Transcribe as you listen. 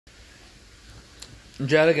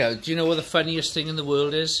Angelica, do you know what the funniest thing in the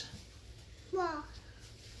world is? What?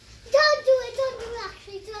 Don't do it,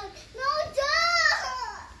 actually, don't. No,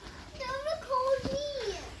 don't! Don't record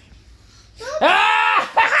me. Don't.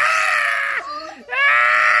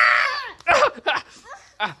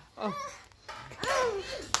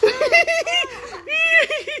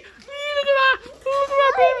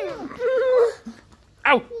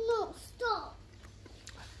 Ow! No, stop.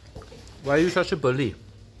 Why are you such a bully?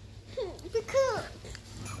 Because.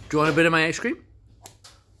 Do you want a bit of my ice cream?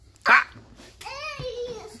 Ha!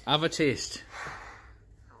 Hey. Have a taste.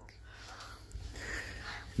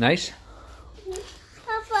 Nice?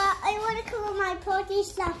 Papa, I want to come on my party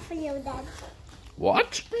stuff for you then.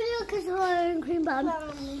 What? But look, it's all in cream bun.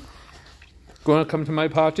 Going to come to my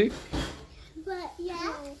party? But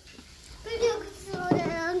yeah. But look, it's all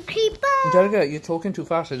in cream bun. Angelica, you're talking too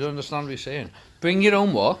fast. I don't understand what you're saying. Bring your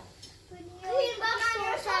own what? Cream bun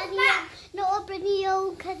sauce on your. No, bring your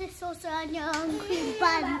own kind of sauce on your own cream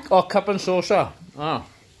bun. Oh, cup and saucer. Ah.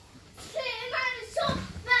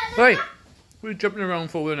 Right. What are you jumping around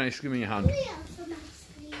for with an ice cream in your hand? We have some ice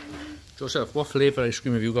cream. Joseph, what flavour ice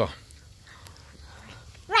cream have you got?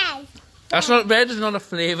 Red. That's not red. Is not a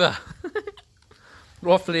flavour.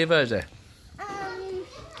 What flavour is it?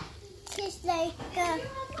 Tastes like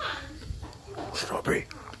Strawberry.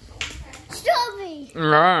 strawberry.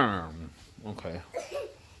 Okay.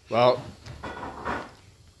 Well,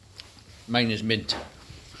 mine is mint.